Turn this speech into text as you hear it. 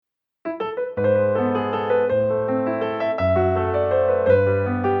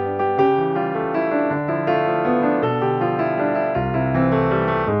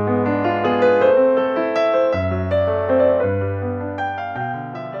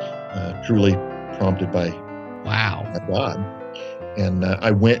truly prompted by Wow. God. And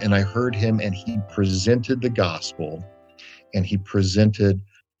I went and I heard him, and he presented the gospel, and he presented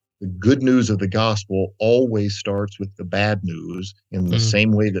the good news of the gospel always starts with the bad news in the Mm,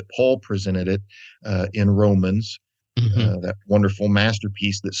 same way that Paul presented it in Romans, hmm that wonderful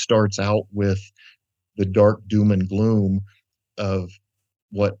masterpiece that starts out with the dark doom and gloom of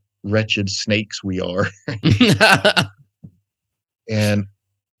what wretched snakes we are. And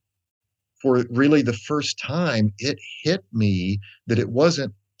for really the first time, it hit me that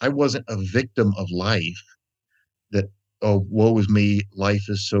I wasn't a victim of life, that, oh, woe is me, life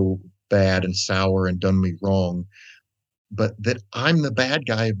is so bad and sour and done me wrong, but that I'm the bad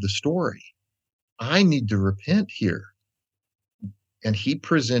guy of the story. I need to repent here. And he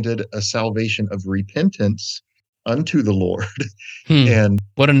presented a salvation of repentance unto the Lord. Hmm. And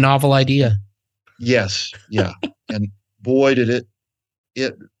What a novel idea. yes, yeah. And boy, did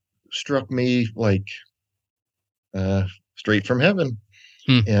it struck me like uh, straight from heaven.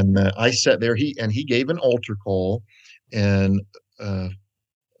 Hmm. And I sat there. He gave an altar call, and uh,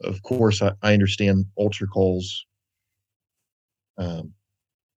 of course, I understand altar calls. Um,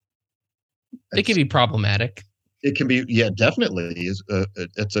 They can it's be problematic. it can be, yeah, definitely is.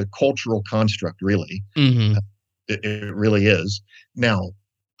 It's a cultural construct, really. Hmm It really is. Now,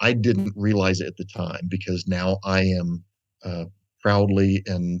 I didn't realize it at the time because now I am proudly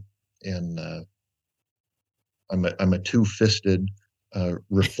and I'm a two-fisted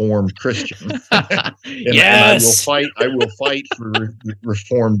reformed Christian, and Yes. I will fight for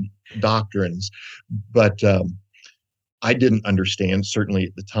reformed doctrines, but I didn't understand certainly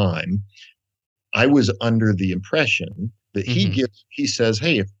at the time. I was under the impression that hmm he says,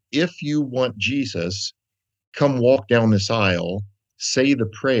 hey, if you want Jesus, come walk down this aisle, say the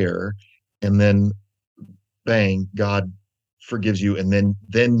prayer, and then bang, God forgives you, and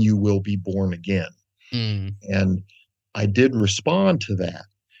then you will be born again. Mm. And I did respond to that,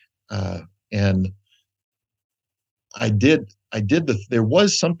 and there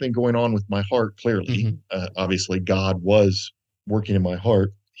was something going on with my heart. Clearly, Of obviously, God was working in my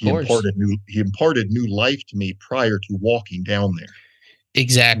heart. course. He imparted new life to me prior to walking down there.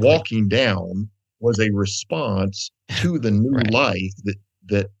 Exactly. Walking down was a response to the new Right. life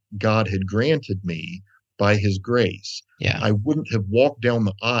that God had granted me by his grace. Yeah. I wouldn't have walked down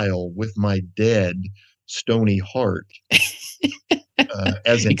the aisle with my dead, stony heart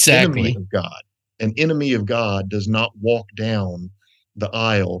as an enemy Exactly. of God. An enemy of God does not walk down the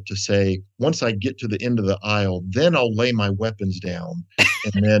aisle to say, once I get to the end of the aisle, then I'll lay my weapons down,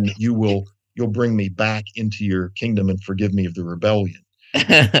 and then you'll bring me back into your kingdom and forgive me of the rebellion.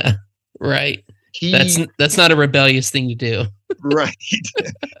 Right. He That's not a rebellious thing to do. Right.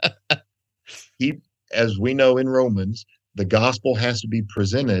 He, as we know in Romans, the gospel has to be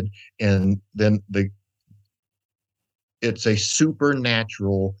presented, and then it's a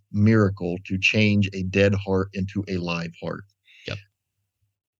supernatural miracle to change a dead heart into a live heart. Yep.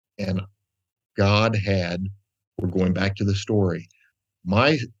 And God had, we're going back to the story.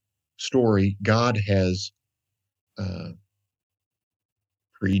 My story, God has uh,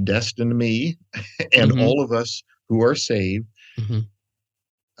 predestined me and hmm all of us who are saved. hmm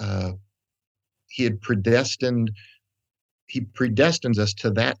Uh, he had predestined he predestines us to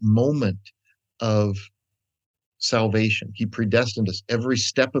that moment of salvation. He predestined us every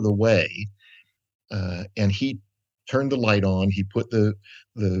step of the way, and he turned the light on. He put the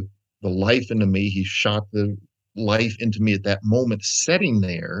the life into me. He shot the life into me at that moment, sitting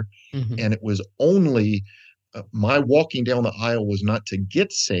there. hmm And it was only my walking down the aisle was not to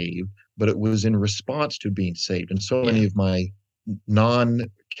get saved, but it was in response to being saved. And so Yeah. many of my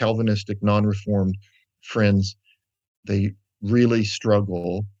non-Calvinistic, non-Reformed friends, they really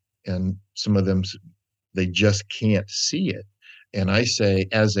struggle, and some of them, they just can't see it. And I say,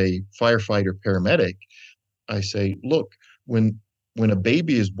 as a firefighter paramedic, I say, look, when a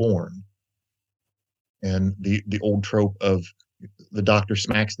baby is born, and the old trope of the doctor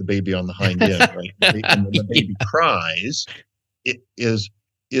smacks the baby on the hind end, right? And when the Yeah. baby cries, it is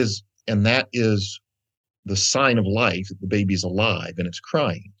and that is the sign of life that the baby's alive and it's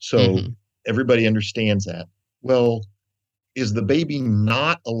crying. So hmm everybody understands that. Well, is the baby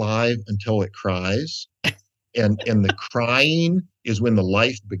not alive until it cries? And the crying is when the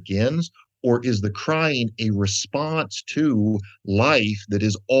life begins, or is the crying a response to life that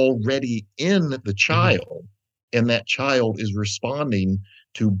is already in the hmm child, and that child is responding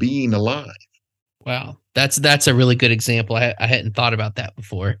to being alive? Wow. That's a really good example. I hadn't thought about that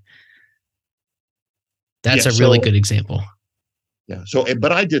before. That's Yeah, a really so good example. yeah, so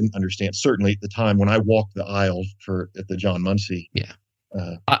but I didn't understand certainly at the time when I walked the aisles for at the John Muncie Yeah.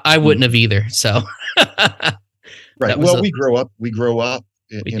 Uh, I we, wouldn't have either. So right. that was Well, a we grow up we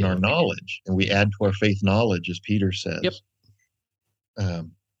in our do. knowledge, and we add to our faith knowledge, as Peter Yep. says.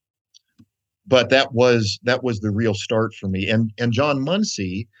 Um, but that was the real start for me. And John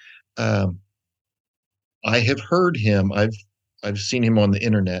Muncie, um, I have heard him. I've seen him on the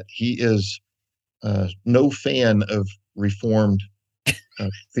internet. He is no fan of Reformed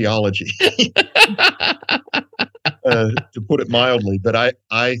theology, to put it mildly. But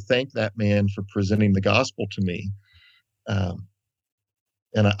I thank that man for presenting the gospel to me. Um,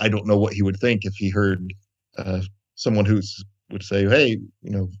 and I don't know what he would think if he heard uh, someone who would say, "Hey,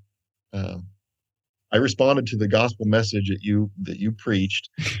 um, I responded to the gospel message that you preached,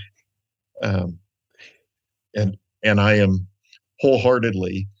 um, and I am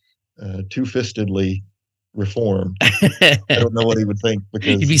wholeheartedly, two-fistedly reformed." I don't know what he would think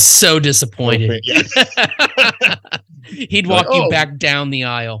You'd because be so no disappointed. offense, yeah, He'd like, walk you oh, back down the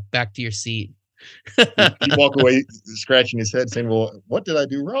aisle, back to your seat. he'd walk away scratching his head, saying, "Well, what did I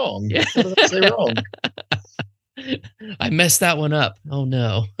do wrong? Yeah. What did I say wrong?" I messed that one up. Oh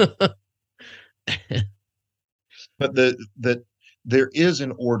no. But that there is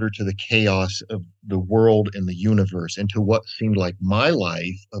an order to the chaos of the world and the universe, and to what seemed like my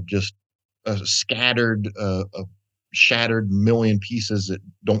life of just a shattered million pieces that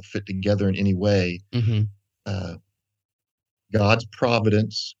don't fit together in any way. Hmm. Uh, God's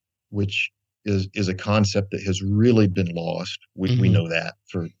providence, which is a concept that has really been lost. We Hmm. know that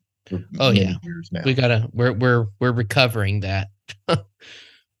for Oh yeah. many years We now. gotta we're recovering that.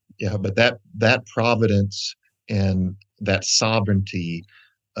 Yeah, but that providence and that sovereignty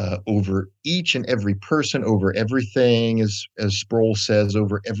over each and every person, over everything, as Sproul says,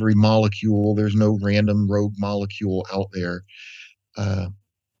 over every molecule. There's no random rogue molecule out there. Uh,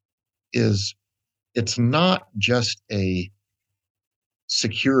 is It's not just a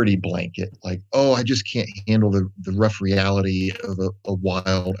security blanket, like, oh, I just can't handle the rough reality of a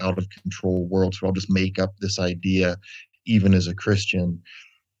wild, out of control world, so I'll just make up this idea, even as a Christian,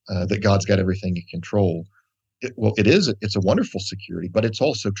 that God's got everything in control. Well, it's a wonderful security, but it's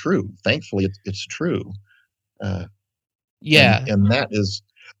also true. Thankfully, it's true. Uh, Yeah. and that is,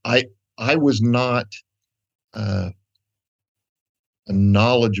 I I was not uh,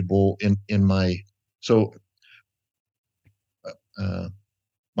 knowledgeable in my, so uh,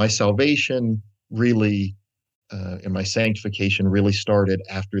 my salvation really, and my sanctification really started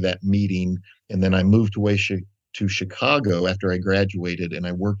after that meeting. And then I moved away to Chicago after I graduated, and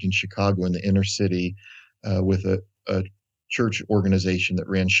I worked in Chicago in the inner city with a church organization that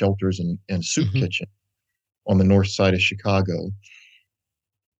ran shelters and soup Hmm. kitchen on the north side of Chicago.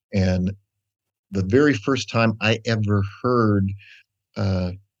 And the very first time I ever heard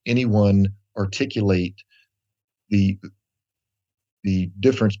uh, anyone articulate the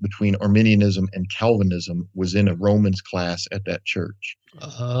difference between Arminianism and Calvinism was in a Romans class at that church.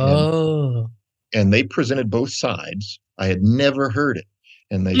 And Oh. they presented both sides. I had never heard it.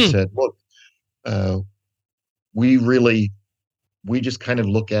 And they Hmm. said, look, uh, we really, we just kind of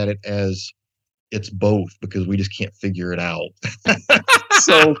look at it as it's both because we just can't figure it out.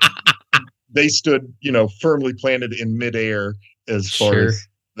 So they stood, firmly planted in midair as far Sure. as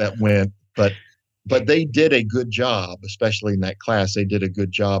that went. But they did a good job, especially in that class. They did a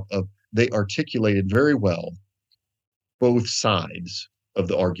good job of they articulated very well both sides of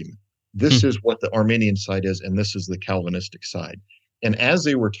the argument. This Hmm. is what the Arminian side is, and this is the Calvinistic side. And as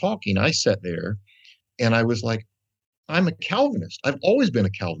they were talking, I sat there and I was like, I'm a Calvinist. I've always been a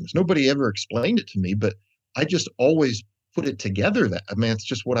Calvinist. Nobody ever explained it to me, but I just always put it together that, I mean, it's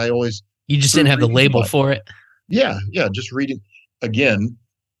just what I always, You just through didn't have the reading the label Bible. for it. Yeah, yeah, just reading. Again,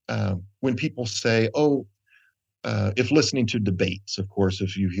 when people say, oh, if listening to debates, of course,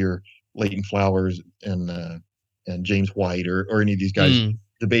 if you hear Leighton Flowers and James White or any of these guys Mm.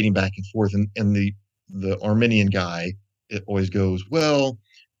 debating back and forth, and the Arminian guy, it always goes, well,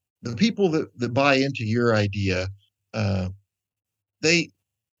 the people that buy into your idea, uh, they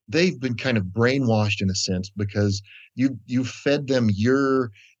they've been kind of brainwashed in a sense because you fed them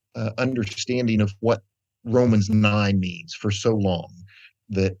your understanding of what Romans 9 means for so long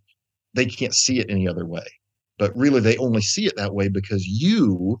that they can't see it any other way. But really, they only see it that way because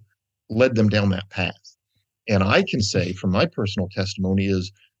you led them down that path. And I can say from my personal testimony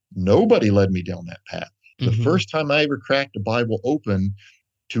is nobody led me down that path. The Hmm. first time I ever cracked a Bible open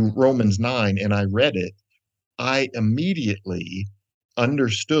to Romans 9 and I read it, I immediately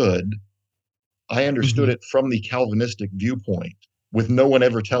understood I understood Hmm. it from the Calvinistic viewpoint with no one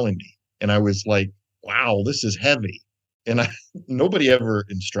ever telling me. And I was like, wow, this is heavy. And nobody ever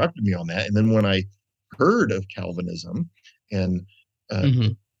instructed me on that. And then when I heard of Calvinism and Hmm.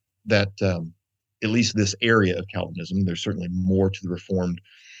 that at least this area of Calvinism, there's certainly more to the Reformed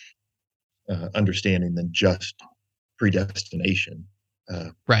understanding than just predestination.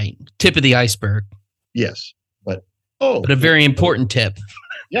 Right. Tip of the iceberg, Yes, but but a very important tip.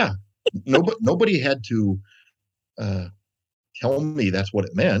 yeah, nobody had to uh, tell me that's what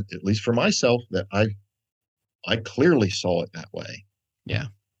it meant. At least for myself, that I clearly saw it that way. Yeah.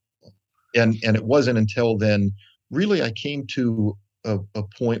 And it wasn't until then, really, I came to a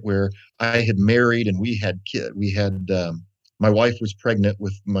point where I had married and we had kid. We had my wife was pregnant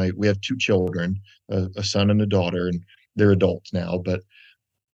with my. We have two children, a son and a daughter, and they're adults now. But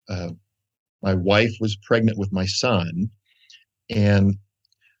uh, my wife was pregnant with my son, and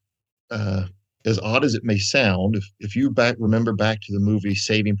uh, as odd as it may sound, if you remember back to the movie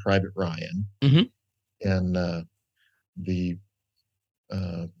Saving Private Ryan, Hmm. and the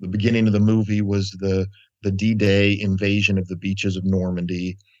beginning of the movie was the D-Day invasion of the beaches of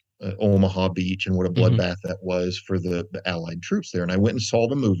Normandy, Omaha Beach, and what a Hmm. bloodbath that was for the Allied troops there. And I went and saw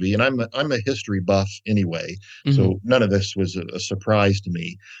the movie, and I'm a history buff anyway, Hmm. so none of this was a surprise to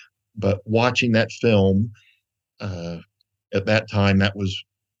me. But watching that film uh, at that time, that was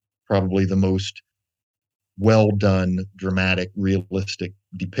probably the most well done, dramatic, realistic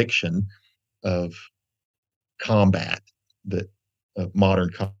depiction of combat that modern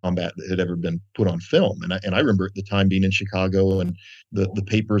combat that had ever been put on film. And I remember at the time being in Chicago, and the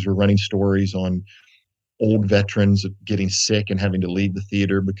papers were running stories on old veterans getting sick and having to leave the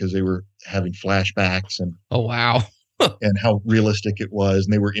theater because they were having flashbacks, Oh, wow. and how realistic it was.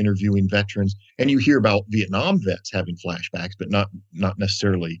 And they were interviewing veterans, and you hear about Vietnam vets having flashbacks, but not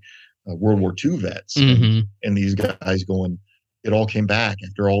necessarily World War II vets. Hmm. And these guys going, it all came back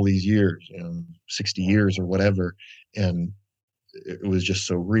after all these years, 60 years or whatever. And it was just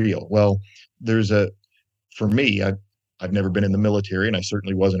so real. Well, there's for me, I've never been in the military, and I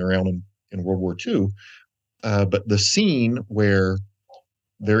certainly wasn't around in World War II. But the scene where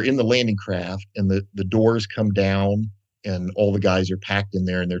they're in the landing craft and the doors come down and all the guys are packed in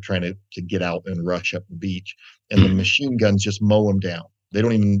there and they're trying to get out and rush up the beach, and the machine guns just mow them down. They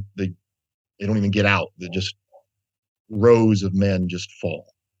don't even get out. They just rows of men just fall.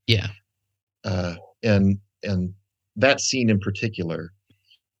 Yeah. Uh, and that scene in particular,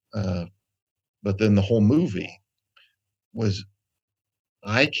 uh, but then the whole movie was.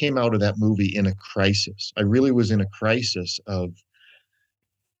 I came out of that movie in a crisis. I really was in a crisis of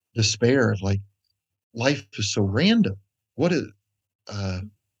despair. Of like, life is so random. What is uh,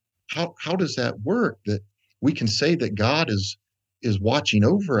 how does that work? That we can say that God is watching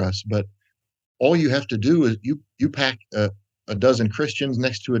over us, but all you have to do is you pack a dozen Christians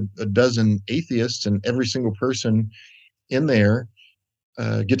next to a dozen atheists, and every single person in there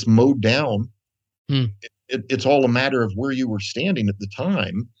gets mowed down. Hmm. It's all a matter of where you were standing at the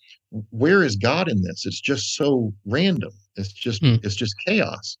time. Where is God in this? It's just so random. Hmm. It's just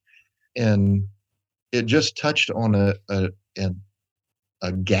chaos, and it just touched on a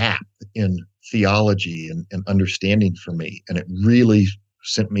gap in theology and understanding for me, and it really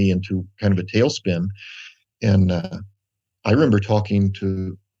sent me into kind of a tailspin. And I remember talking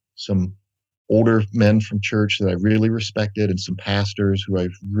to some older men from church that I really respected, and some pastors who I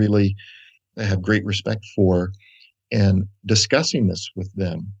really have great respect for, and discussing this with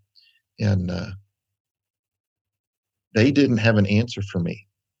them. And they didn't have an answer for me.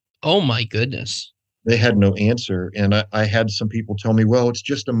 Oh, my goodness. They had no answer. And I had some people tell me, well, it's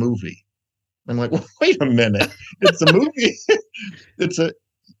just a movie. I'm like, well, wait a minute. It's a movie. it's a,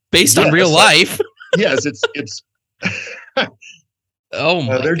 Based on real yes, life. yes, it's Oh,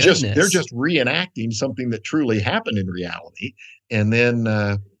 my they're goodness. just reenacting something that truly happened in reality. And then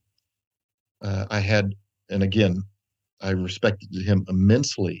I had, and again, I respected him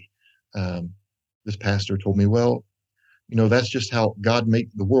immensely. Um, this pastor told me, well, that's just how God made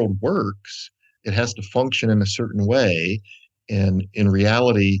the world works. It has to function in a certain way, and in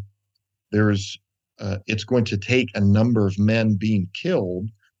reality, there's it's going to take a number of men being killed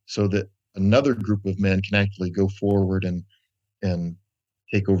so that another group of men can actually go forward and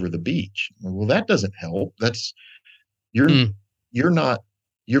take over the beach. Well, that doesn't help. That's you're Hmm. you're not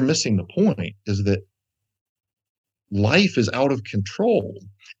you're missing the point. Is that life is out of control,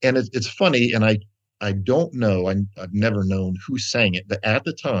 and it's funny. And I don't know. I've never known who sang it, but at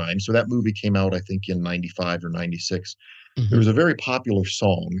the time, so that movie came out, I think, in '95 or '96. There Hmm. was a very popular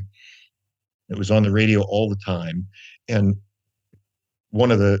song. It was on the radio all the time, and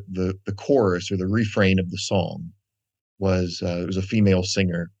one of the chorus or the refrain of the song was it was a female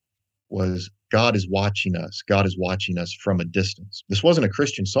singer, was God is watching us. God is watching us from a distance. This wasn't a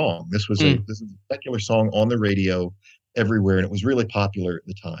Christian song. This was Hmm. a secular song on the radio, everywhere, and it was really popular at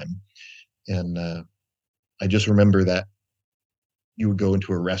the time. And I just remember that you would go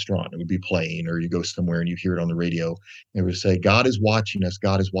into a restaurant, it would be playing, or you go somewhere and you hear it on the radio, and it would say, God is watching us,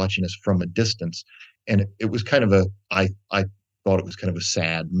 God is watching us from a distance. And it was kind of I thought it was kind of a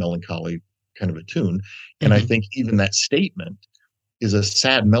sad, melancholy kind of a tune. And I Hmm. think even that statement is a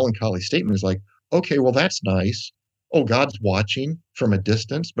sad, melancholy statement. Is like, okay, well, that's nice. Oh, God's watching from a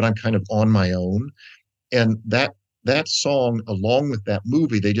distance, but I'm kind of on my own. And that song, along with that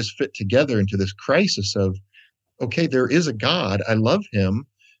movie, they just fit together into this crisis of, okay, there is a God. I love him,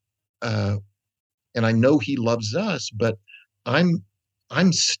 uh, and I know he loves us, but I'm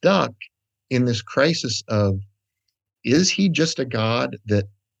I'm stuck in this crisis of, is he just a God that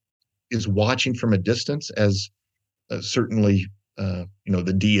is watching from a distance, as certainly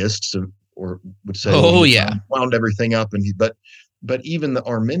the deists or would say, well, Oh he yeah. wound everything up, and but even the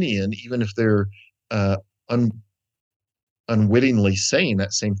Arminian, even if they're uh, un, unwittingly saying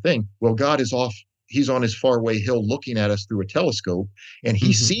that same thing, well, God is off. He's on his faraway hill looking at us through a telescope, and he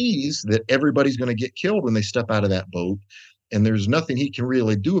Hmm. sees that everybody's going to get killed when they step out of that boat. And there's nothing he can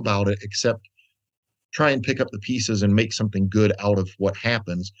really do about it except try and pick up the pieces and make something good out of what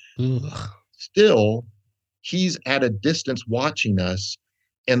happens. Ugh. Still, he's at a distance watching us.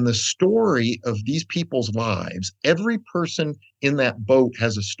 And the story of these people's lives, every person in that boat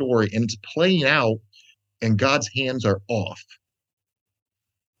has a story, and it's playing out, and God's hands are off.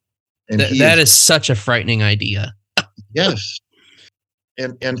 And he That is, is such a frightening idea. yes.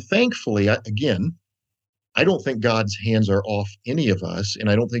 And thankfully, again, I don't think God's hands are off any of us, and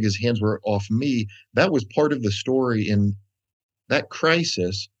I don't think his hands were off me. That was part of the story in that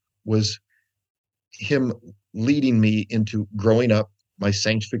crisis, was him leading me into growing up, my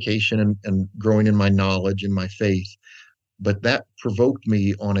sanctification, and growing in my knowledge and my faith. But that provoked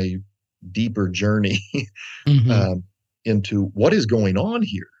me on a deeper journey Hmm. um, into what is going on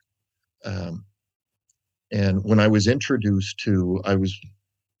here. Um, and when I was introduced to, I was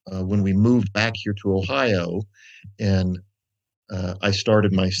when we moved back here to Ohio, and I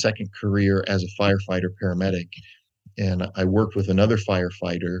started my second career as a firefighter paramedic, and I worked with another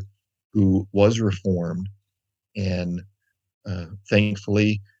firefighter who was reformed, and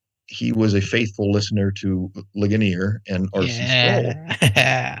thankfully, he was a faithful listener to Ligonier and R.C. Sproul,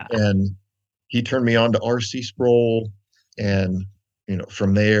 Yeah. and he turned me on to R.C. Sproul, and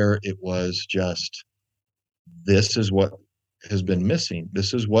from there it was just, this is what has been missing.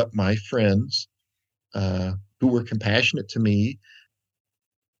 This is what my friends, who were compassionate to me,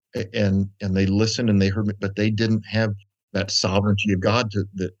 and they listened and they heard me, but they didn't have that sovereignty of God.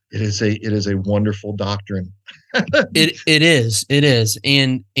 That it is a wonderful doctrine. It is,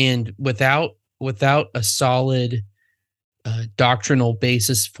 and without a solid doctrinal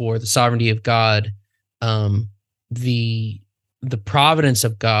basis for the sovereignty of God, um, the the providence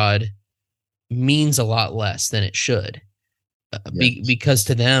of God means a lot less than it should, Yes, because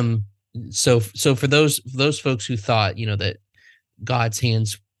to them, so for those folks who thought that God's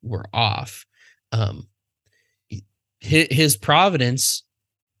hands were off, um, his providence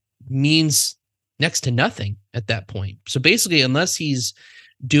means next to nothing at that point. So basically, unless he's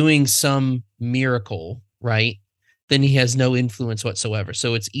doing some miracle, right, then he has no influence whatsoever.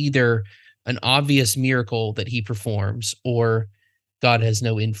 So it's either an obvious miracle that he performs, or God has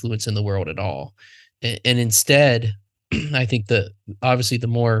no influence in the world at all. And instead, I think that obviously the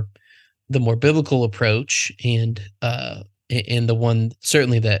more biblical approach, and the one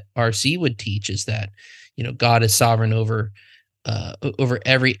certainly that RC would teach, is that God is sovereign over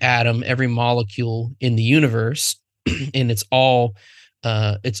every atom, every molecule in the universe, and it's all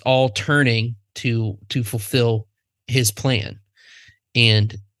turning to fulfill his plan.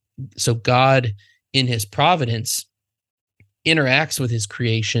 And so God, in his providence, interacts with his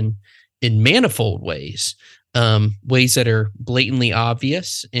creation in manifold ways, ways that are blatantly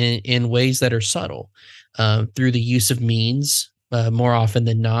obvious, and in ways that are subtle, through the use of means, more often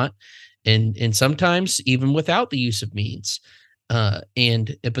than not, and sometimes even without the use of means.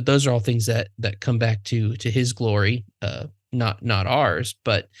 And but those are all things that come back to his glory, not ours.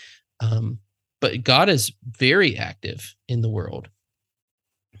 But God is very active in the world,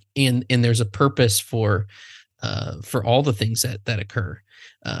 and there's a purpose for all the things that occur,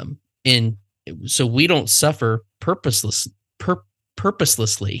 and so we don't suffer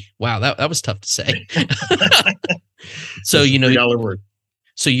purposelessly. Wow, that was tough to say. So that's a $3 word.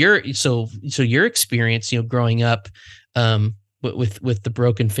 your experience, growing up, with the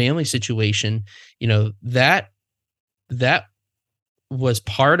broken family situation, that was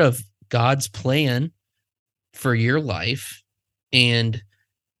part of God's plan for your life, and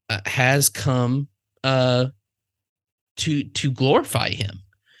has come, uh to glorify him.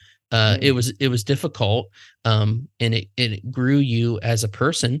 Mm. It was difficult, and it grew you as a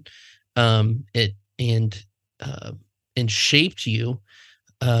person. It and shaped you.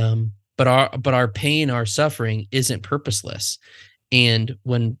 But our pain, our suffering isn't purposeless. And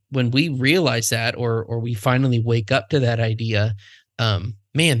when we realize that, or we finally wake up to that idea,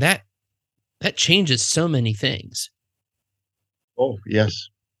 man, that changes so many things. Oh, yes.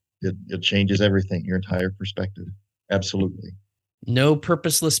 It changes everything, your entire perspective. Absolutely. No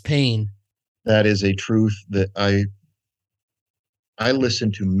purposeless pain. That is a truth that I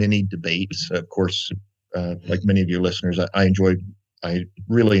listen to many debates. Of course, like many of your listeners, I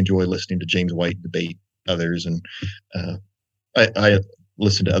really enjoy listening to James White debate others, and uh, I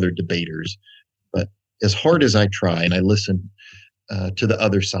listen to other debaters. But as hard as I try, and I listen to the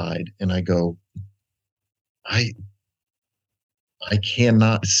other side, and I go, I I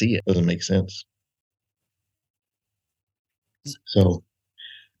cannot see it. Doesn't make sense. So,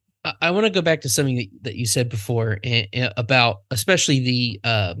 I want to go back to something that you said before, about especially the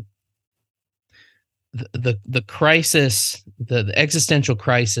crisis, the existential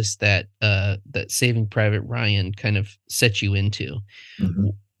crisis that Saving Private Ryan kind of set you into.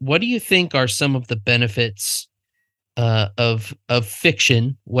 mhm. What do you think are some of the benefits of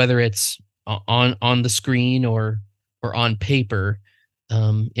fiction, whether it's on the screen or on paper,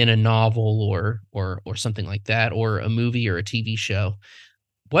 in a novel or something like that, or a movie or a TV show?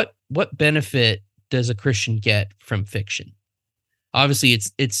 What benefit does a Christian get from fiction? Obviously,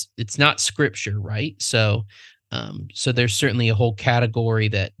 it's not scripture, right? So, so there's certainly a whole category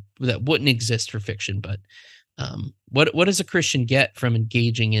that wouldn't exist for fiction. But what does a Christian get from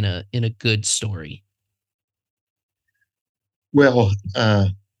engaging in a good story? Well,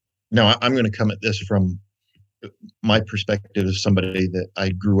 no, I'm going to come at this from my perspective as somebody that I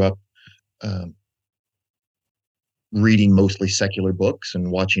grew up um, reading mostly secular books and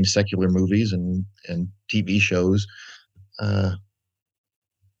watching secular movies and TV shows, uh,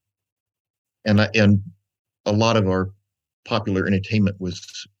 and a lot of our popular entertainment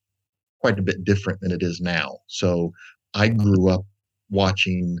was quite a bit different than it is now. So I grew up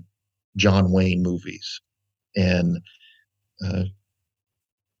watching John Wayne movies, and uh,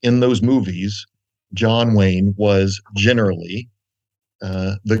 in those movies, John Wayne was generally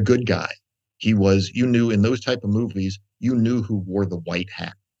the good guy. He was, you knew in those type of movies, you knew who wore the white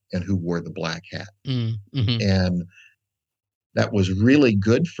hat and who wore the black hat. Mm-hmm. And that was really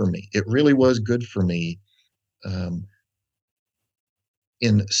good for me. It really was good for me, um,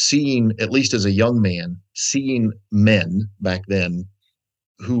 in seeing, at least as a young man, seeing men back then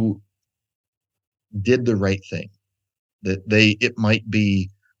who did the right thing. That it might be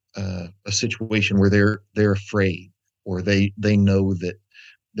a situation where they're afraid, or they know that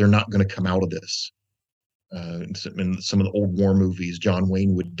they're not going to come out of this. In some of the old war movies, John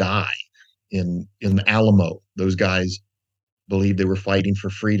Wayne would die in the Alamo. Those guys believed they were fighting for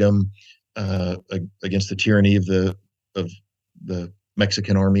freedom, against the tyranny of the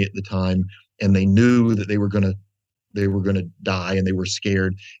Mexican army at the time, and they knew that they were going to die, and they were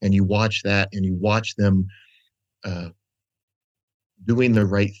scared. And you watch that, and you watch them uh, doing the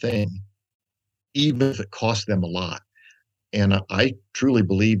right thing, even if it cost them a lot. And I truly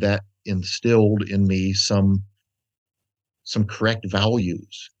believe that instilled in me some correct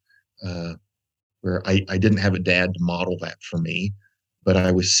values, uh, where I didn't have a dad to model that for me, but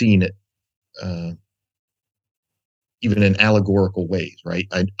I was seeing it, uh, even in allegorical ways, right?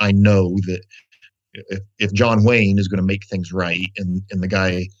 I know that if John Wayne is going to make things right, and the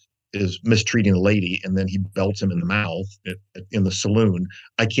guy is mistreating a lady and then he belts him in the mouth in the saloon,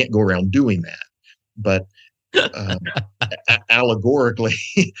 I can't go around doing that. But um, allegorically,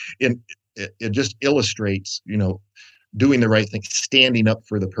 in, it just illustrates, doing the right thing, standing up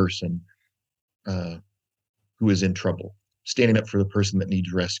for the person uh, who is in trouble, standing up for the person that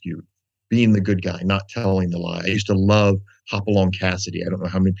needs rescued, being the good guy, not telling the lie. I used to love Hopalong Cassidy. I don't know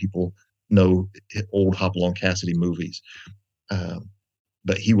how many people know old Hopalong Cassidy movies, um,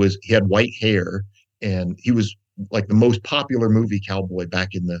 but he had white hair, and he was like the most popular movie cowboy back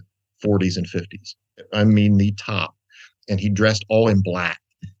in the 40s and 50s. I mean, the top, and he dressed all in black,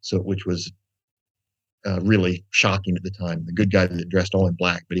 so which was really shocking at the time. The good guy that dressed all in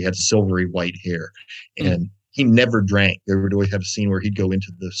black, but he had silvery white hair, Mm. and he never drank. They would always have a scene where he'd go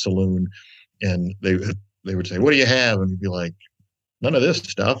into the saloon, and they would say, "What do you have?" And he'd be like, "None of this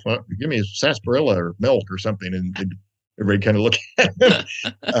stuff. Give me a sarsaparilla or milk or something." And everybody kind of look at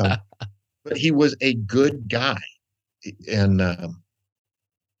him. Um, but he was a good guy, and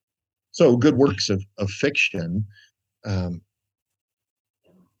so good works of fiction um,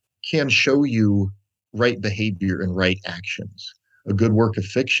 can show you. right behavior and right actions. A good work of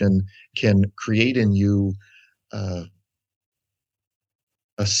fiction can create in you uh,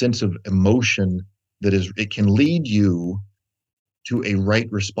 a sense of emotion that is, it can lead you to a right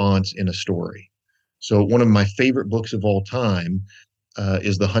response in a story. So, one of my favorite books of all time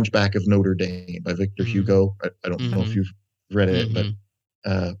is The Hunchback of Notre Dame by Victor Mm, Hugo. I don't know if mhm, you've read it, but mhm.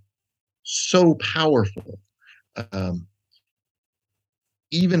 uh, so powerful. Um,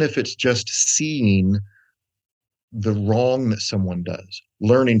 Even if it's just seeing the wrong that someone does,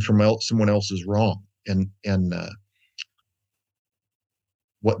 learning from someone else's wrong, and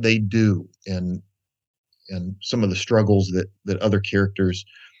what they do, and some of the struggles that other characters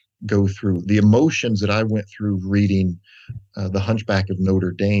go through. The emotions that I went through reading The Hunchback of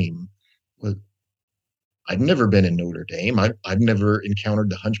Notre Dame was, I'd never been in Notre Dame. I'd never encountered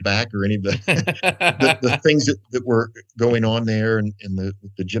the Hunchback or any of the things that were going on there, and the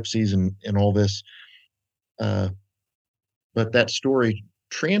gypsies and all this. Uh, but that story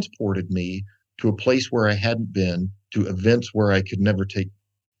transported me to a place where I hadn't been, to events where I could never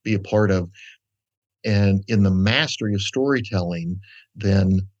be a part of. And in the mastery of storytelling,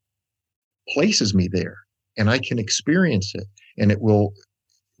 then places me there, and I can experience it, and it will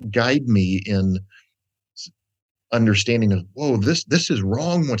guide me in understanding of, whoa, this is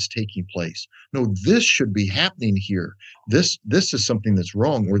wrong what's taking place. No, this should be happening here. This is something that's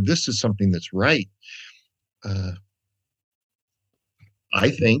wrong, or this is something that's right. uh, I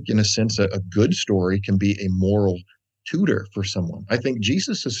think, in a sense, a good story can be a moral tutor for someone. I think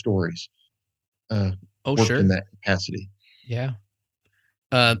Jesus's stories uh, Oh, worked in sure. that capacity. Yeah.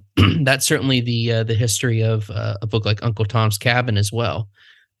 That's certainly the history of a book like Uncle Tom's Cabin as well,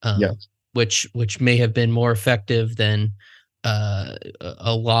 Yeah. um, which may have been more effective than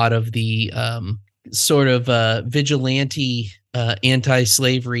a lot of the sort of vigilante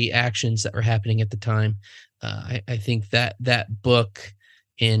anti-slavery actions that were happening at the time. I think that that book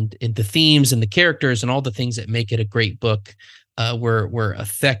and the themes and the characters and all the things that make it a great book were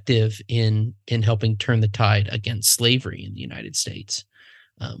effective in helping turn the tide against slavery in the United States.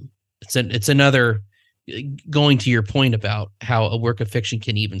 It's another going to your point about how a work of fiction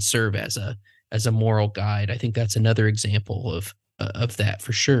can even serve as a moral guide. I think that's another example of that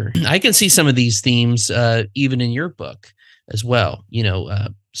for sure. I can see some of these themes even in your book as well.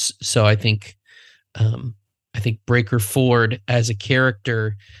 So um, I think Breaker Ford as a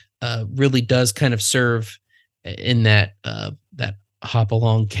character really does kind of serve in that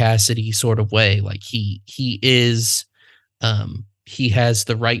Hopalong Cassidy sort of way. Like he is he has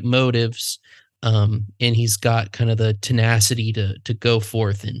the right motives, and he's got kind of the tenacity to go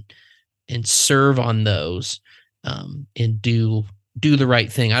forth and serve on those, and do the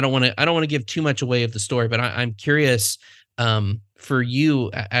right thing. I don't want to give too much away of the story, but I'm curious, for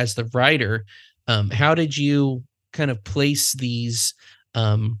you as the writer, how did you kind of place these,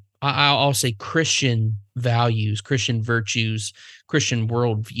 I'll say Christian values, Christian virtues, Christian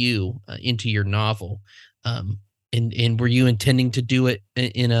worldview into your novel? Um, and were you intending to do it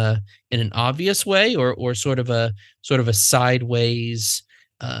in an obvious way, or sort of a sideways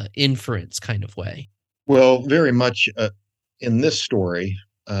inference kind of way? Well, very much in this story,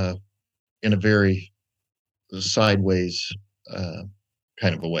 uh, in a very sideways uh,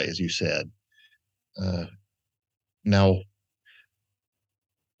 kind of a way, as you said. Uh, Now,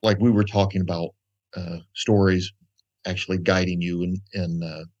 like we were talking about, stories actually guiding you, and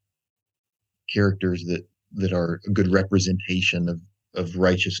characters that are a good representation of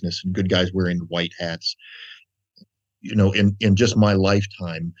righteousness, and good guys wearing white hats. In just my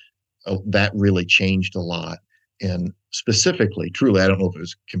lifetime, that really changed a lot. And specifically, truly, I don't know if it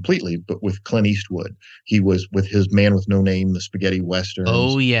was completely, but with Clint Eastwood, he was with his Man with No Name, the spaghetti westerns,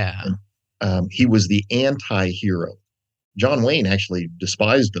 Oh yeah. and he was the anti-hero. John Wayne actually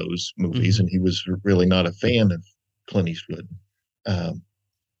despised those movies, Hmm. and he was really not a fan of Clint Eastwood, um,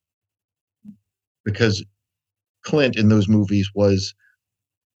 because Clint in those movies was,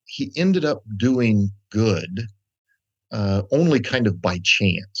 he ended up doing good only kind of by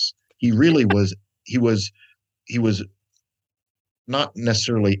chance. He really was. He was not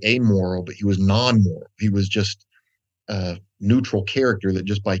necessarily amoral, but he was non-moral. He was just a neutral character that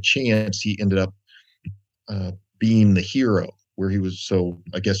just by chance he ended up uh, being the hero. Where he was, so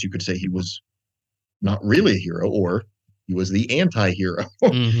I guess you could say he was not really a hero, or he was the anti-hero.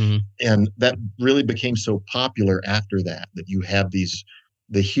 Hmm. And that really became so popular after that, that you have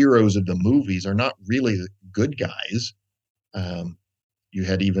the heroes of the movies are not really the good guys. um, you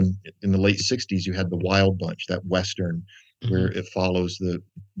had, even in the late 60s, you had the Wild Bunch, that western where Hmm. it follows the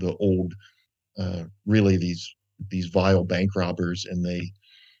old, really these vile bank robbers, and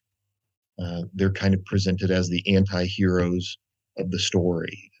They're kind of presented as the anti-heroes of the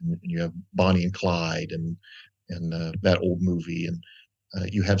story. And you have Bonnie and Clyde and that old movie, and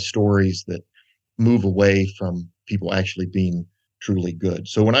you have stories that move away from people actually being truly good.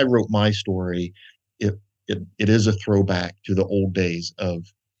 So when I wrote my story, it it is a throwback to the old days of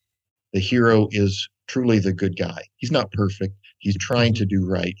the hero is truly the good guy. He's not perfect. He's trying Mhm. to do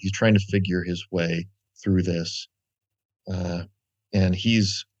right. He's trying to figure his way through this, uh, and he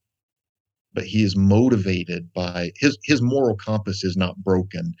is motivated by his moral compass is not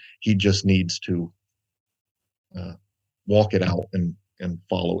broken. He just needs to uh, walk it out and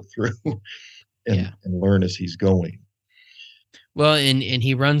follow it through Yeah. and learn as he's going. Well, and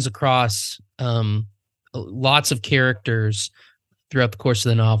he runs across lots of characters throughout the course of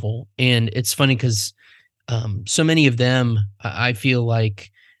the novel, and it's funny because so many of them I feel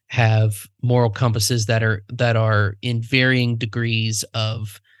like have moral compasses that are in varying degrees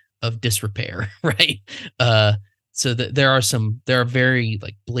of disrepair, right? Uh, so that there are very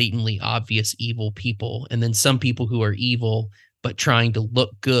like blatantly obvious evil people, and then some people who are evil but trying to look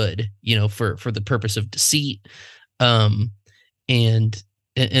good, for the purpose of deceit. Um, and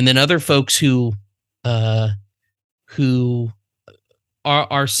and then other folks uh who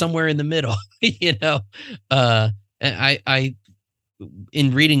are somewhere in the middle, you know. And I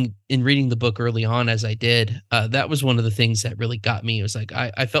in reading the book early on as I did, that was one of the things that really got me. It was like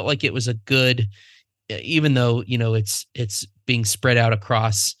I felt like it was a good, even though it's being spread out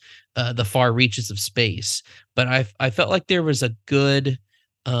across the far reaches of space, but I felt like there was a good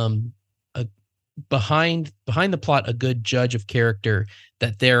um a behind the plot, a good judge of character,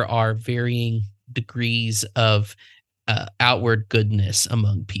 that there are varying degrees of outward goodness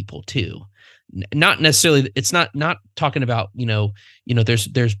among people too. Not necessarily, it's not talking about,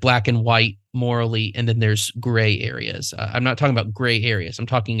 there's black and white morally and then there's gray areas. I'm not talking about gray areas. I'm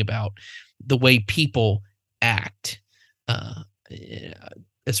talking about the way people act, uh, eh,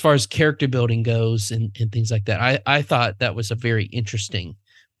 as far as character building goes, and things like that. I thought that was a very interesting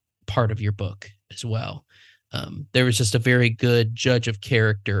part of your book as well. There was just a very good judge of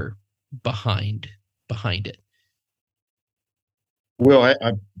character behind it. Well,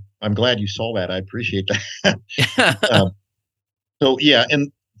 I'm glad you saw that. I appreciate that. um, so yeah, and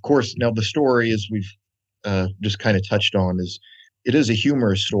of course now the story, as we've just kind of touched on, is it is a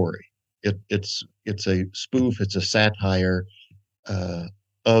humorous story. It's a spoof. It's a satire uh,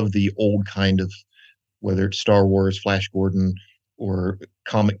 of the old kind of, whether it's Star Wars, Flash Gordon, or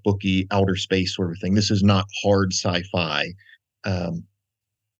comic booky outer space sort of thing. This is not hard sci-fi. Um,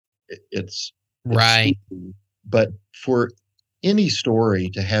 it's Right. spooky, but for any story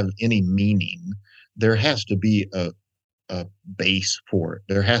to have any meaning, there has to be a base for it.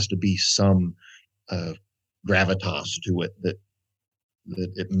 There has to be some uh, gravitas to it that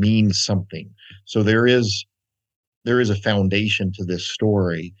it means something. So there is a foundation to this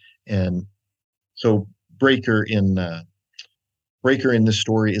story, and so Breaker in Breaker in this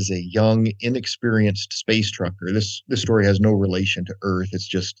story is a young, inexperienced space trucker. This story has no relation to Earth.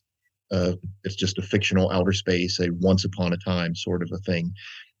 Uh, it's just a fictional outer space, a once upon a time sort of a thing.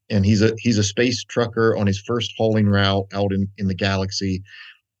 And he's a space trucker on his first hauling route out in the galaxy,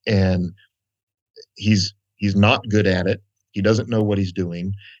 and he's not good at it. He doesn't know what he's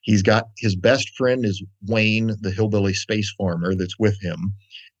doing. He's got his best friend is Wayne, the hillbilly space farmer that's with him,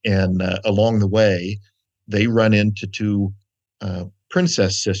 and along the way, they run into two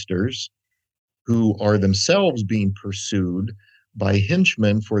princess sisters who are themselves being pursued by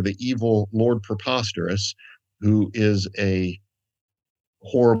henchmen for the evil Lord Preposterous, who is a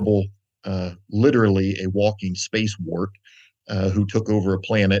horrible, literally a walking space wart who took over a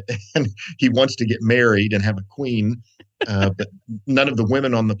planet, and he wants to get married and have a queen, but none of the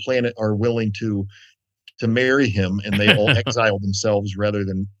women on the planet are willing to marry him, and they all exile themselves rather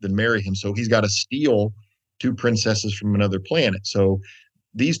than marry him. So he's got to steal two princesses from another planet. So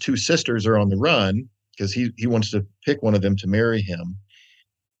these two sisters are on the run because he wants to pick one of them to marry him,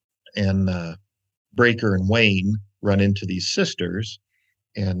 and Breaker and Wayne run into these sisters,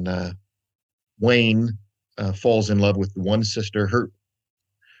 and Wayne falls in love with the one sister.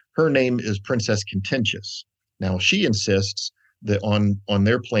 Her name is Princess Contentious. Now she insists that on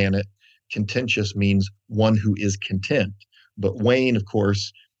their planet, contentious means one who is content. But Wayne, of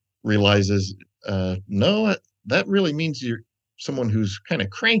course, realizes no, that really means you're someone who's kind of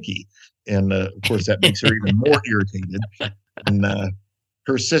cranky, and of course that makes her even more irritated. And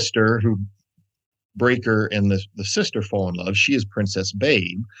her sister, who Breaker and the sister fall in love. She is Princess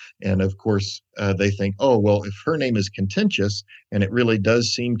Babe, and of course they think, oh well, if her name is contentious and it really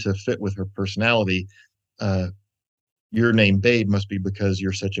does seem to fit with her personality, uh, your name Babe must be because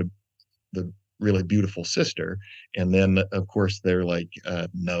you're such the really beautiful sister. And then, of course, they're like,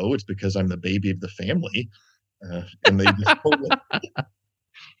 no, it's because I'm the baby of the family. And they just totally,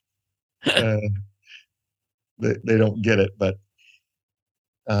 uh, they don't get it. But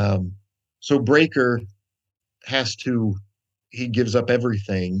um, so Breaker has to, he gives up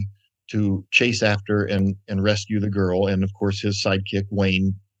everything to chase after and rescue the girl. And of course, his sidekick,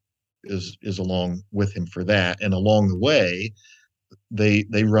 Wayne, is along with him for that. And along the way,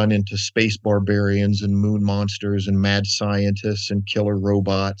 they run into space barbarians and moon monsters and mad scientists and killer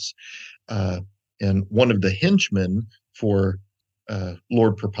robots. Uh, and one of the henchmen for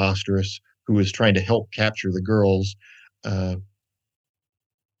Lord Preposterous, who is trying to help capture the girls, uh,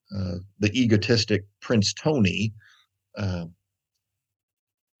 the egotistic Prince Tony, uh,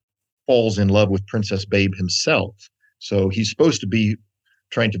 falls in love with Princess Babe himself. So he's supposed to be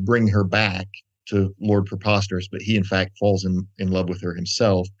trying to bring her back to Lord Preposterous, but he in fact falls in love with her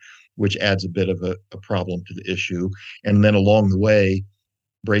himself, which adds a bit of a problem to the issue. And then along the way,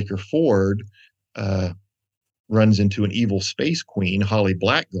 Breaker Ford runs into an evil space queen, Holly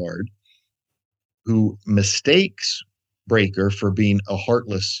Blackguard, who mistakes Breaker for being a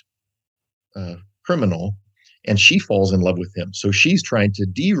heartless criminal, and she falls in love with him. So she's trying to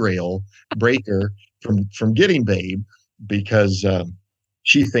derail Breaker from getting Babe because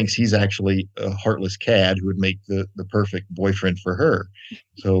she thinks he's actually a heartless cad who would make the perfect boyfriend for her.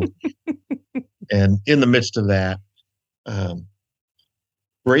 So, and in the midst of that,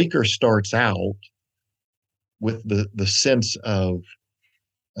 Breaker starts out with the sense of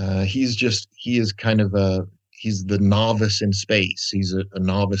he is kind of he's the novice in space. He's a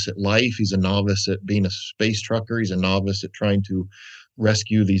novice at life. He's a novice at being a space trucker. He's a novice at trying to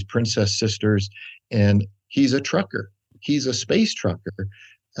rescue these princess sisters, and he's a trucker. He's a space trucker.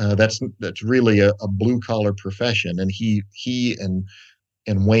 That's really a blue collar profession, and he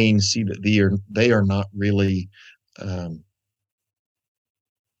and Wayne see that they are not really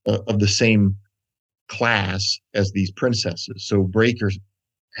of the same class as these princesses. So Breaker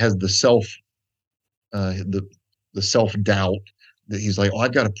has the self doubt that he's like, oh,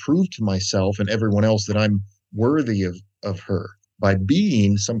 I've got to prove to myself and everyone else that I'm worthy of her by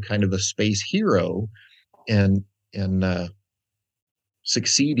being some kind of a space hero and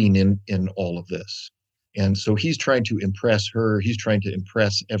succeeding in all of this. And so he's trying to impress her. He's trying to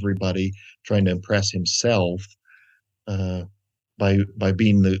impress everybody, trying to impress himself uh, by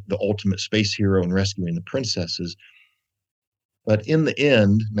being the ultimate space hero and rescuing the princesses. But in the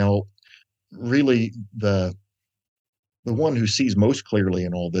end, now really the one who sees most clearly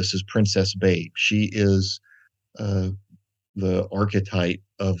in all this is Princess Babe. She is the archetype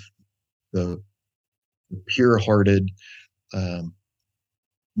of the pure-hearted, um,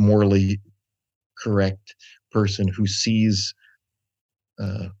 morally correct person who sees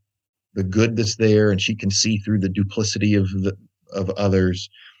the good that's there, and she can see through the duplicity of others,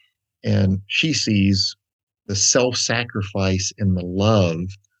 and she sees the self-sacrifice and the love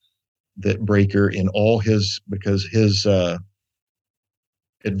that Breaker in all his, because his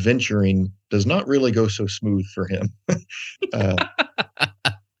adventuring does not really go so smooth for him. uh,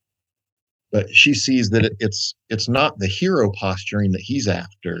 but she sees that it's not the hero posturing that he's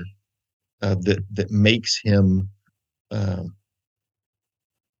after that makes him a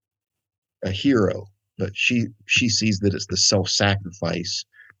hero, but she sees that it's the self-sacrifice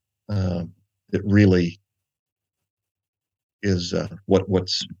that really is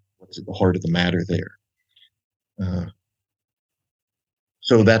what's at the heart of the matter there.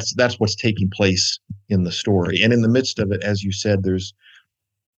 So that's what's taking place in the story, and in the midst of it, as you said,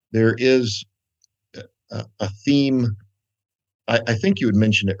 there is a theme. I think you had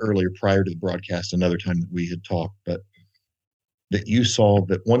mentioned it earlier prior to the broadcast, another time that we had talked, but that you saw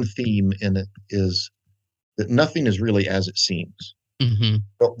that one theme in it is that nothing is really as it seems. Mm-hmm.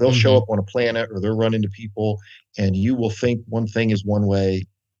 They'll show up on a planet or they'll run into people, and you will think one thing is one way,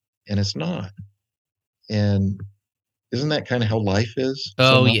 and it's not. And isn't that kind of how life is?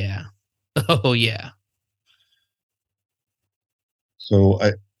 Oh somehow? yeah. Oh yeah. So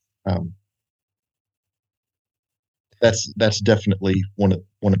that's definitely one of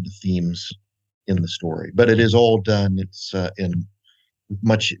the themes in the story. But it is all done. It's in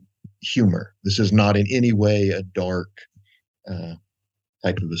much humor. This is not in any way a dark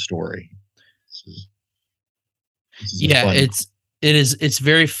type of a story. This is a Yeah, fun. it's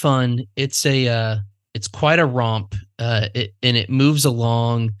very fun. It's quite a romp. And it moves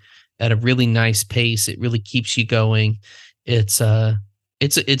along at a really nice pace. It really keeps you going. It's a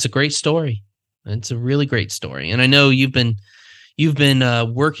great story. It's a really great story. And I know you've been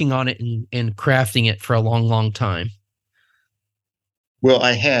working on it and crafting it for a long time. Well,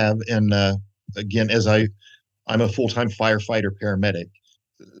 I have, and again, I'm a full-time firefighter paramedic,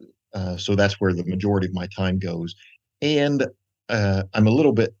 so that's where the majority of my time goes, and I'm a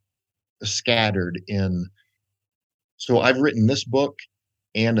little bit scattered in. So I've written this book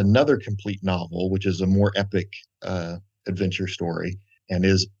and another complete novel, which is a more epic adventure story, and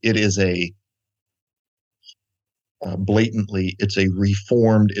is it is a blatantly it's a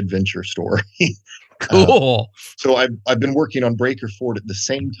reformed adventure story. uh, Cool. so I've been working on Breaker Ford at the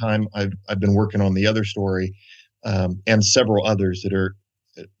same time I've been working on the other story, and several others that are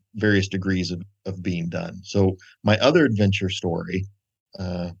at various degrees of being done. So my other adventure story,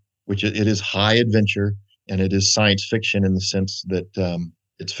 which it is high adventure and it is science fiction in the sense that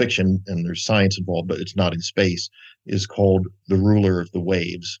it's fiction and there's science involved, but it's not in space, is called The Ruler of the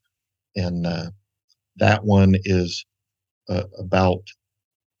Waves. And that one is about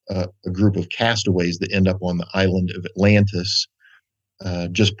a group of castaways that end up on the island of Atlantis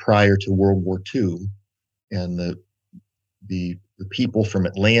just prior to World War II. And the people from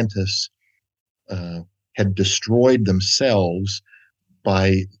Atlantis had destroyed themselves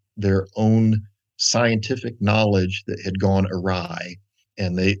by their own scientific knowledge that had gone awry.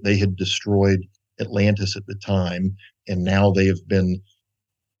 And they had destroyed Atlantis at the time. And now they have been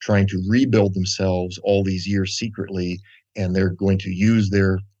trying to rebuild themselves all these years secretly. And they're going to use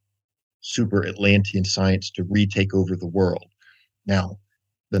their super Atlantean science to retake over the world. Now,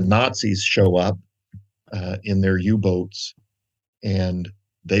 the Nazis show up in their U-boats, and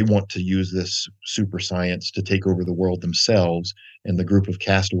they want to use this super science to take over the world themselves. And the group of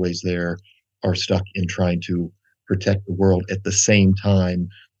castaways there are stuck in trying to protect the world at the same time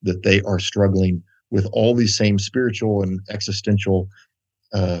that they are struggling with all these same spiritual and existential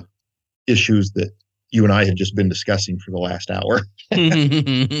uh, issues that you and I have just been discussing for the last hour.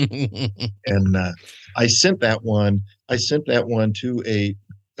 And I sent that one. I sent that one to a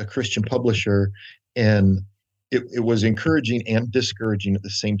Christian publisher, and it was encouraging and discouraging at the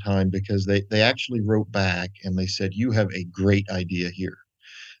same time because they actually wrote back and they said, "You have a great idea here,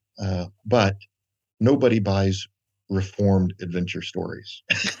 but nobody buys reformed adventure stories."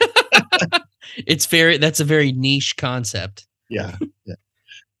 That's a very niche concept, Yeah, yeah.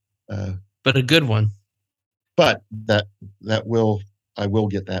 but a good one. But that will I will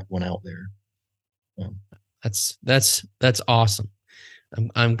get that one out there. Um, That's awesome.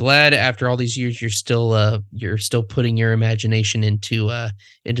 I'm glad after all these years you're still putting your imagination into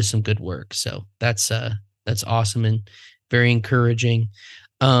some good work. So that's awesome and very encouraging.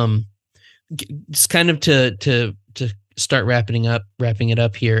 Um, just kind of to start wrapping it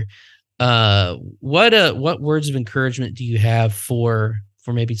up here. What words of encouragement do you have for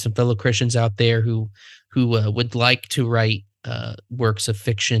maybe some fellow Christians out there who would like to write works of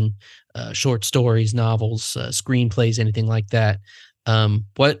fiction, short stories, novels, screenplays, anything like that?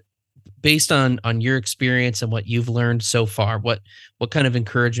 What based on your experience and what you've learned so far, what kind of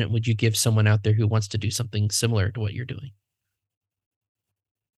encouragement would you give someone out there who wants to do something similar to what you're doing?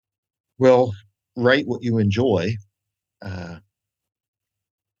 well, write what you enjoy. Uh,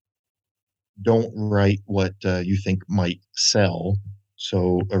 don't write what you think might sell.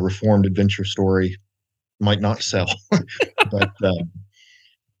 So a reformed adventure story might not sell, but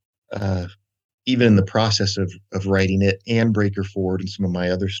uh, even in the process of writing it and Breaker Ford and some of my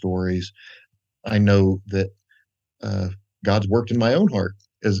other stories, I know that uh, God's worked in my own heart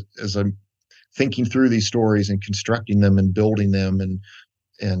as I'm thinking through these stories and constructing them and building them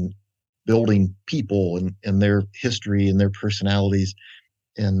and building people and their history and their personalities.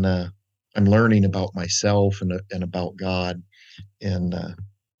 And I'm learning about myself and about God. And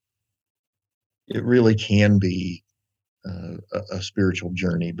it really can be a spiritual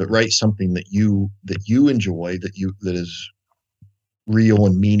journey. But write something that you enjoy, that is real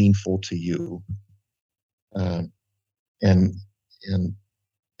and meaningful to you. Um, and and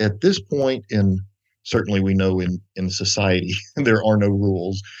at this point in certainly we know in society there are no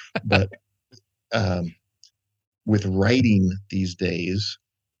rules, but um, with writing these days,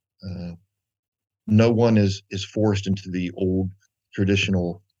 uh, no one is forced into the old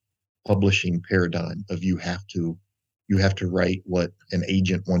traditional publishing paradigm of you have to write what an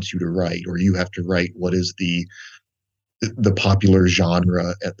agent wants you to write, or you have to write what is the popular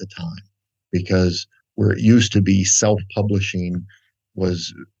genre at the time, because where it used to be self-publishing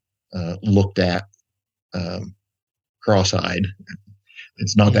was looked at um, cross-eyed.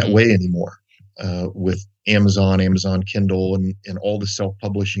 It's not that Mm-hmm. way anymore with Amazon Kindle, and all the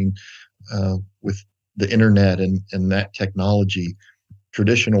self-publishing with the internet and that technology.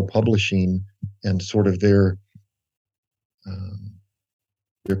 Traditional publishing and sort of um,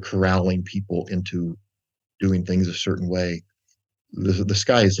 they're corralling people into doing things a certain way. the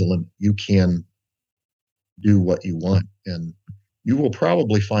sky is the limit. You can do what you want, and you will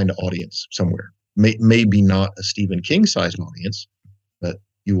probably find an audience somewhere. Maybe not a Stephen King sized audience, but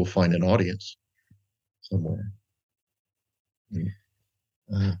you will find an audience somewhere.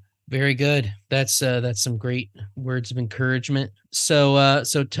 Uh, Very good. That's some great words of encouragement. So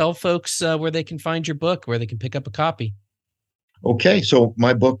tell folks where they can find your book, where they can pick up a copy. okay, so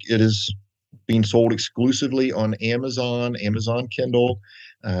my book, it is being sold exclusively on Amazon, Amazon Kindle.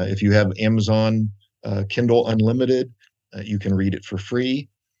 If you have Amazon Kindle Unlimited, you can read it for free.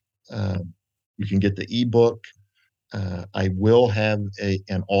 Uh, you can get the ebook. I will have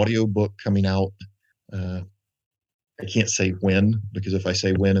an audio book coming out. Uh, I can't say when, because if I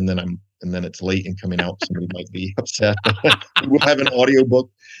say when and then it's late and coming out, somebody might be upset. We'll have an audio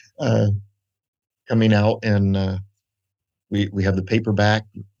book uh, coming out, and we have the paperback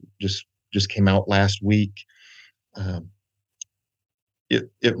just came out last week. Um,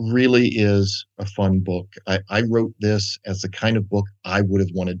 it really is a fun book. I wrote this as the kind of book I would have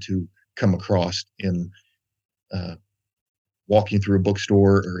wanted to come across in uh, walking through a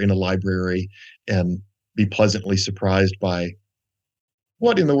bookstore or in a library and be pleasantly surprised by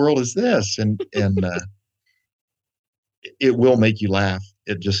what in the world is this, and it will make you laugh.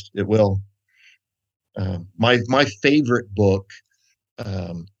 It will. My favorite book.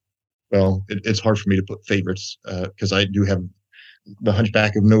 Um, well, it's hard for me to put favorites because I do have the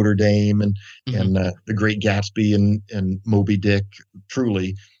Hunchback of Notre Dame and the Great Gatsby and Moby Dick.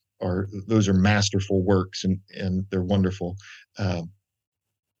 Truly, are those are masterful works and they're wonderful. Um,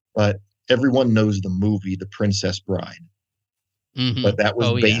 but everyone knows the movie The Princess Bride, but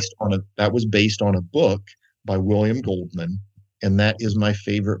Oh yeah. that was based on a book by William Goldman, and that is my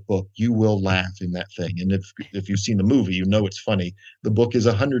favorite book. You will laugh in that thing, and if you've seen the movie, you know it's funny. The book is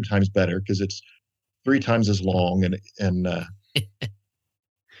 100 times better because it's 3 times as long, and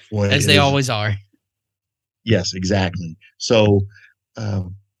boy, As it they is. always are. Yes, exactly. So,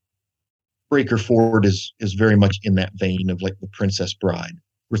 um, Breaker Ford is very much in that vein of like The Princess Bride.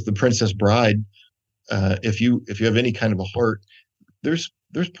 With The Princess Bride, if you have any kind of a heart, there's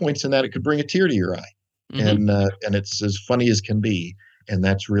points in that it could bring a tear to your eye, and it's as funny as can be, and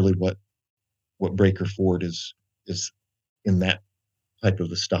that's really what Breaker Ford is in that type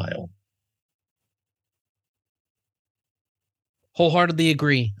of a style. Wholeheartedly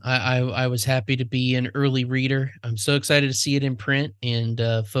agree. I was happy to be an early reader. I'm so excited to see it in print, and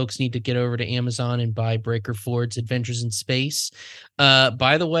folks need to get over to Amazon and buy Breaker Ford's Adventures in Space.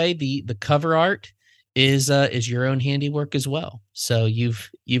 By the way, the cover art is your own handiwork as well. So you've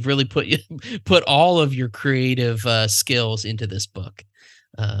really put all of your creative skills into this book.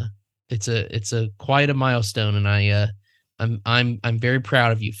 Uh, it's a quite a milestone, and I'm very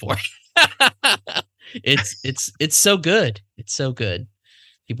proud of you for it. It's so good. It's so good.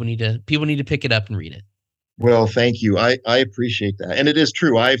 People need to pick it up and read it. Well, thank you. I appreciate that, and it is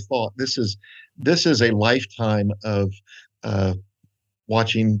true. I've thought this is a lifetime of uh,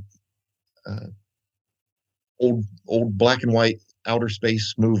 watching uh, old black and white outer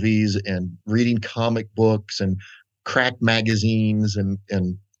space movies and reading comic books and crack magazines and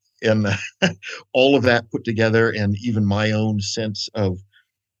all of that put together, and even my own sense of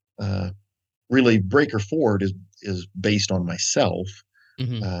uh, really Breaker Ford is based on myself.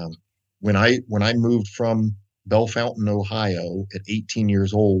 Hmm. Um, when I moved from Bellefontaine, Ohio, at 18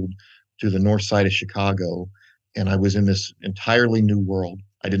 years old to the north side of Chicago, and I was in this entirely new world.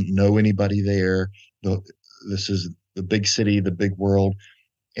 I didn't know anybody there. The, this is the big city, the big world,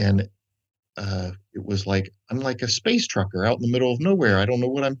 and it was like I'm like a space trucker out in the middle of nowhere. I don't know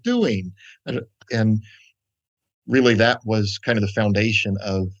what I'm doing, and really that was kind of the foundation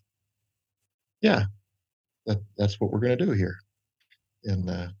of yeah, that's what we're going to do here.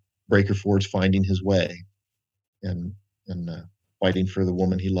 And Breaker Ford's finding his way and and fighting for the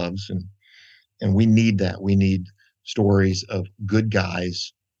woman he loves, and we need that. We need stories of good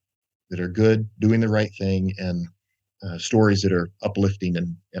guys that are good, doing the right thing, and stories that are uplifting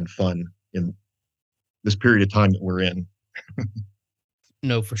and fun in this period of time that we're in.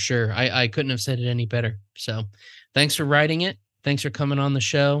 No, for sure. I couldn't have said it any better. So, thanks for writing it. Thanks for coming on the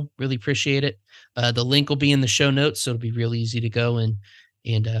show. Really appreciate it. The link will be in the show notes, so it'll be real easy to go and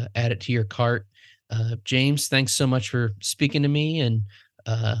add it to your cart. James, thanks so much for speaking to me, and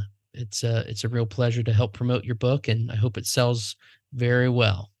uh, it's a real pleasure to help promote your book, and I hope it sells very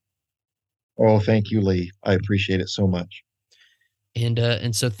well. Oh, thank you, Lee. I appreciate it so much.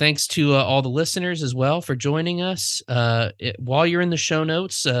 And so thanks to all the listeners as well for joining us. While you're in the show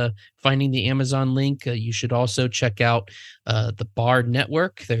notes, finding the Amazon link, you should also check out the Bard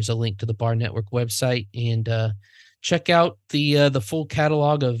Network. There's a link to the Bard Network website, and check out the full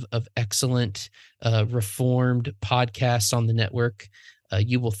catalog of excellent Reformed podcasts on the network.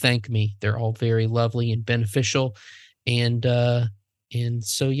 You will thank me. They're all very lovely and beneficial. And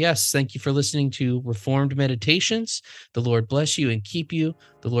so, yes, thank you for listening to Reformed Meditations. The Lord bless you and keep you.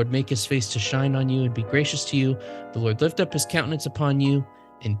 The Lord make his face to shine on you and be gracious to you. The Lord lift up his countenance upon you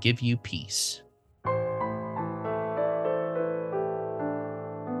and give you peace.